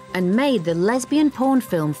 And made the lesbian porn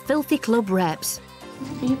film Filthy Club Reps.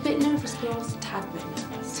 Are you a bit nervous, girls? A tad bit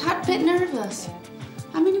nervous. Tad bit nervous?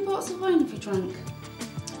 How many bottles of wine have you drunk?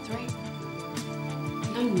 3.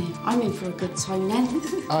 Blimey, I'm in for a good time then.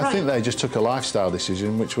 I think they just took a lifestyle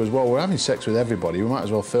decision, which was, well, we're having sex with everybody, we might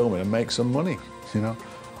as well film it and make some money, you know?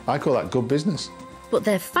 I call that good business. But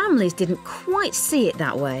their families didn't quite see it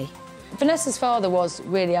that way. Vanessa's father was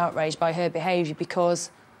really outraged by her behaviour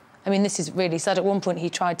because, I mean, this is really sad. At one point, he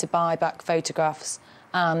tried to buy back photographs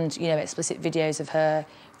and, you know, explicit videos of her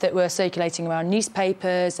that were circulating around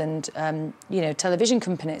newspapers and, you know, television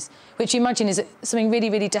companies, which you imagine is something really,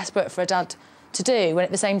 really desperate for a dad to do, when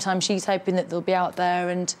at the same time she's hoping that they'll be out there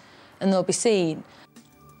and they'll be seen.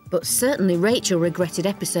 But certainly Rachel regretted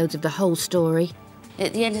episodes of the whole story.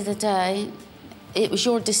 At the end of the day, it was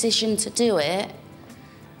your decision to do it,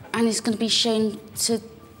 and it's going to be shown to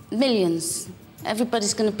millions.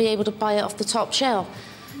 Everybody's going to be able to buy it off the top shelf.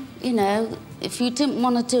 You know, if you didn't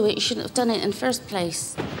want to do it, you shouldn't have done it in the first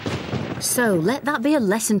place. So let that be a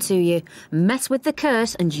lesson to you. Mess with the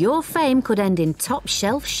curse and your fame could end in top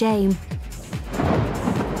shelf shame.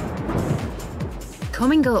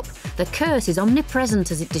 Coming up, the curse is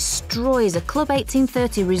omnipresent as it destroys a Club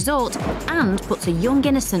 1830 resort and puts a young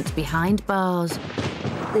innocent behind bars.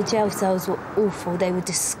 The jail cells were awful, they were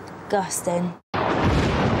disgusting.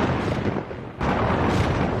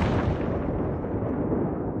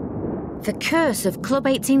 The curse of Club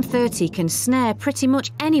 1830 can snare pretty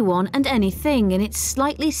much anyone and anything in its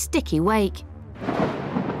slightly sticky wake.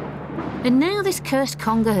 And now this cursed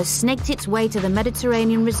conga has snaked its way to the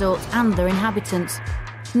Mediterranean resorts and their inhabitants.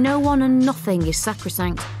 No one and nothing is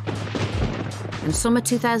sacrosanct. And summer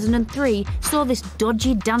 2003 saw this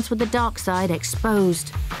dodgy dance with the dark side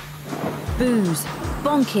exposed. Booze,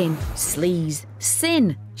 bonking, sleaze,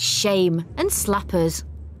 sin, shame and slappers.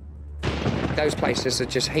 Those places are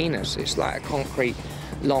just heinous. It's like a concrete,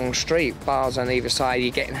 long street, bars on either side.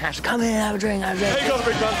 You're getting hashed. Come here, have a drink, have a drink. Hey, got a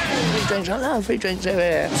big man. Free drinks, no, free drinks over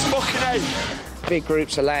here. Smoking big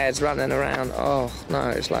groups of lads running around. Oh, no,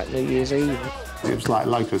 it's like New Year's Eve. It was like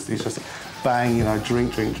locusts. It's just bang, you know,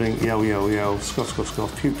 drink, drink, drink, yell, yell, yell, scoff, scoff,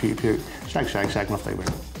 scoff, puke, puke, puke, shag, shag, shag, and off they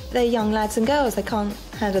went. They're young lads and girls. They can't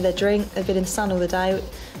handle their drink. They've been in the sun all the day. It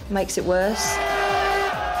makes it worse.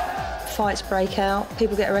 Fights break out.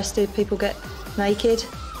 People get arrested. People get naked.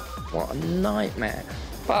 What a nightmare.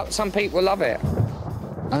 But some people love it.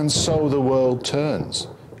 And so the world turns.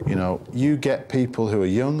 You know, you get people who are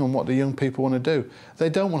young, and what do young people want to do? They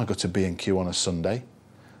don't want to go to B&Q on a Sunday.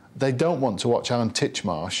 They don't want to watch Alan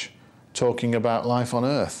Titchmarsh talking about life on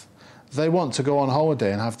Earth. They want to go on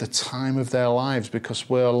holiday and have the time of their lives because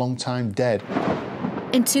we're a long time dead.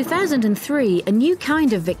 In 2003, a new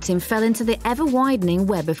kind of victim fell into the ever-widening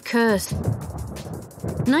web of curse.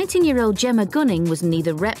 19-year-old Gemma Gunning was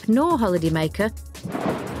neither rep nor holidaymaker,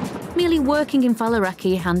 merely working in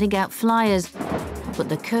Faliraki handing out flyers. But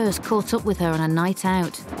the curse caught up with her on a night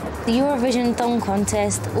out. The Eurovision thong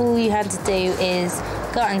contest, all you had to do is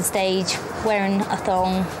go out on stage wearing a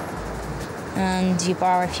thong and your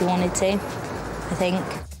bra if you wanted to, I think.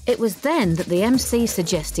 It was then that the MC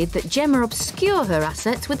suggested that Gemma obscure her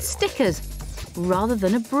assets with stickers rather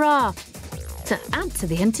than a bra to add to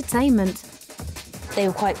the entertainment. They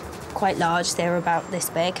were quite large, they were about this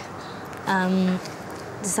big.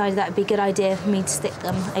 Decided that would be a good idea for me to stick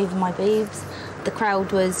them over my boobs. The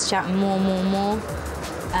crowd was shouting more, more, more.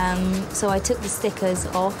 So I took the stickers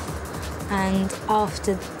off, and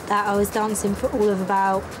after that I was dancing for all of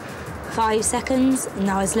about 5 seconds, and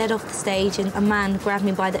I was led off the stage and a man grabbed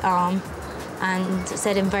me by the arm and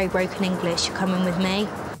said in very broken English, "You're coming with me."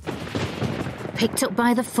 Picked up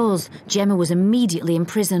by the fuzz, Gemma was immediately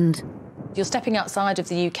imprisoned. You're stepping outside of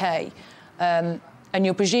the UK and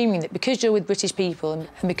you're presuming that because you're with British people and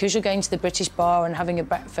because you're going to the British bar and having a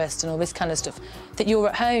breakfast and all this kind of stuff, that you're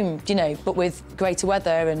at home, you know, but with greater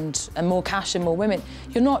weather and more cash and more women.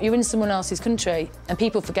 You're not, you're in someone else's country, and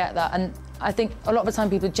people forget that. And I think a lot of the time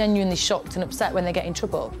people are genuinely shocked and upset when they get in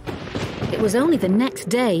trouble. It was only the next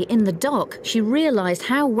day, in the dock, she realised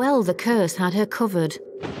how well the curse had her covered.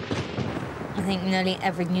 I think nearly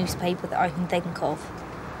every newspaper that I can think of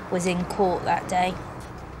was in court that day.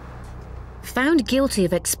 Found guilty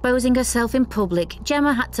of exposing herself in public,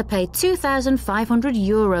 Gemma had to pay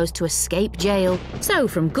 €2,500 to escape jail. So,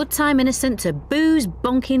 from good time innocent to booze,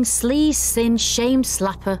 bonking, sleaze, sin, shamed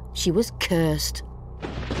slapper, she was cursed.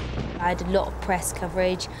 I had a lot of press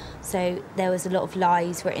coverage, so there was a lot of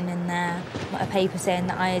lies written in there. A paper saying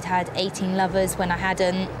that I had had 18 lovers when I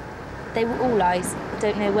hadn't. They were all lies. I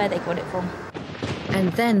don't know where they got it from.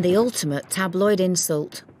 And then the ultimate tabloid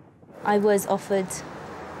insult. I was offered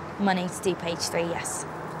money to do page 3, yes,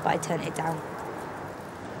 but I turned it down.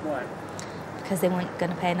 Why? Because they weren't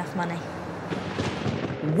going to pay enough money.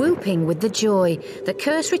 Whooping with the joy, the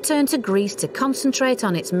curse returned to Greece to concentrate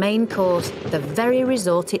on its main course, the very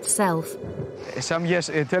resort itself. Some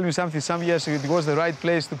years, tell me something, some years it was the right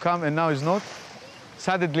place to come and now it's not.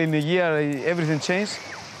 Suddenly in a year, everything changed.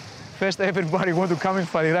 First, everybody wanted to come in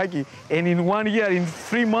Faliraki, and in 1 year, in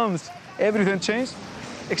 3 months, everything changed.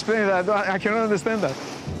 Explain that, I cannot understand that.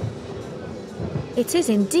 It is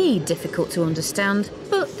indeed difficult to understand,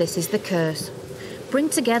 but this is the curse. Bring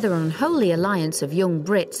together an unholy alliance of young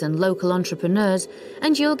Brits and local entrepreneurs,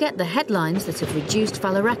 and you'll get the headlines that have reduced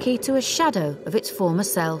Faliraki to a shadow of its former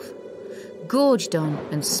self. Gorged on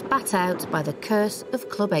and spat out by the curse of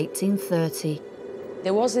Club 1830.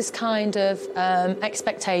 There was this kind of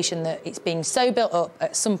expectation that it's being so built up,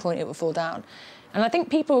 at some point it would fall down. And I think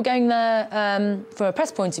people were going there from a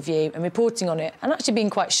press point of view and reporting on it and actually being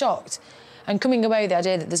quite shocked and coming away with the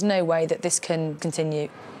idea that there's no way that this can continue.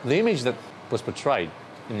 The image that was portrayed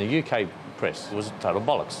in the UK press was total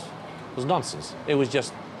bollocks. It was nonsense. It was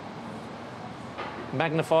just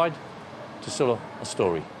magnified to sort of a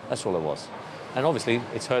story. That's all it was. And obviously,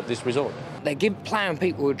 it's hurt this resort. They give playing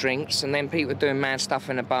people with drinks, and then people doing mad stuff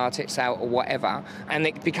in the bar, tits out or whatever, and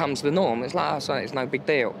it becomes the norm. It's like, oh, so it's no big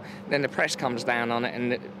deal. Then the press comes down on it,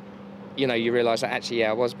 and you know, you realise that actually,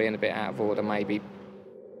 yeah, I was being a bit out of order, maybe.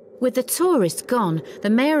 With the tourists gone, the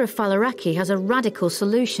mayor of Faliraki has a radical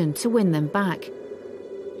solution to win them back.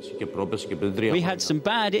 We had some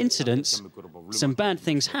bad incidents, some bad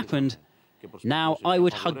things happened. Now I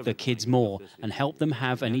would hug the kids more and help them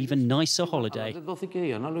have an even nicer holiday. We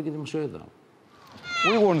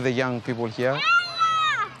want the young people here.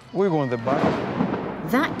 We want the back.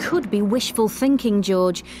 That could be wishful thinking,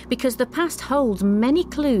 George, because the past holds many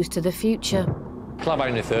clues to the future. Club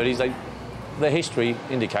 1830s, their history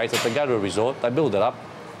indicates that they go to a resort, they build it up,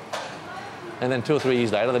 and then 2 or 3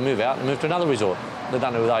 years later they move out and move to another resort. They've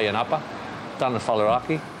done it with Ayia Napa, done it in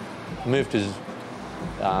Faliraki, moved to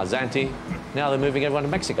Zante. Now they're moving everyone to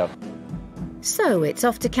Mexico. So it's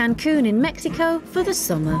off to Cancun in Mexico for the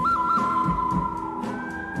summer.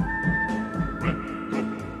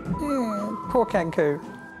 Poor Cancun.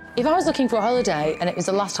 If I was looking for a holiday and it was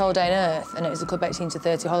the last holiday on Earth and it was a Club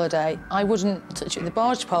 1830 holiday, I wouldn't touch it with a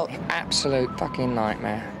barge pole. Absolute fucking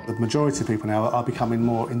nightmare. The majority of people now are becoming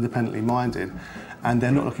more independently minded and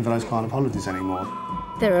they're not looking for those kind of holidays anymore.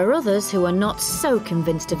 There are others who are not so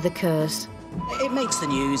convinced of the curse. It makes the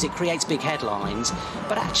news, it creates big headlines,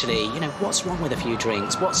 but actually, you know, what's wrong with a few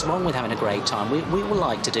drinks? What's wrong with having a great time? We all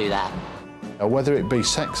like to do that. Whether it be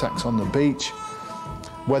sex acts on the beach,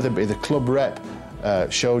 whether it be the club rep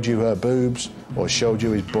showed you her boobs or showed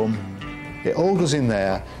you his bum, it all goes in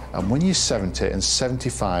there, and when you're 70 and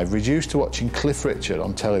 75, reduced to watching Cliff Richard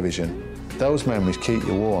on television, those memories keep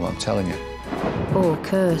you warm, I'm telling you. Or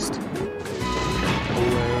cursed.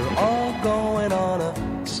 We're all going on a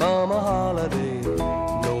summer holiday,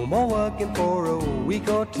 no more working for a week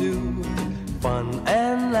or two. Fun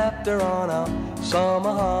and laughter on our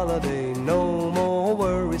summer holiday, no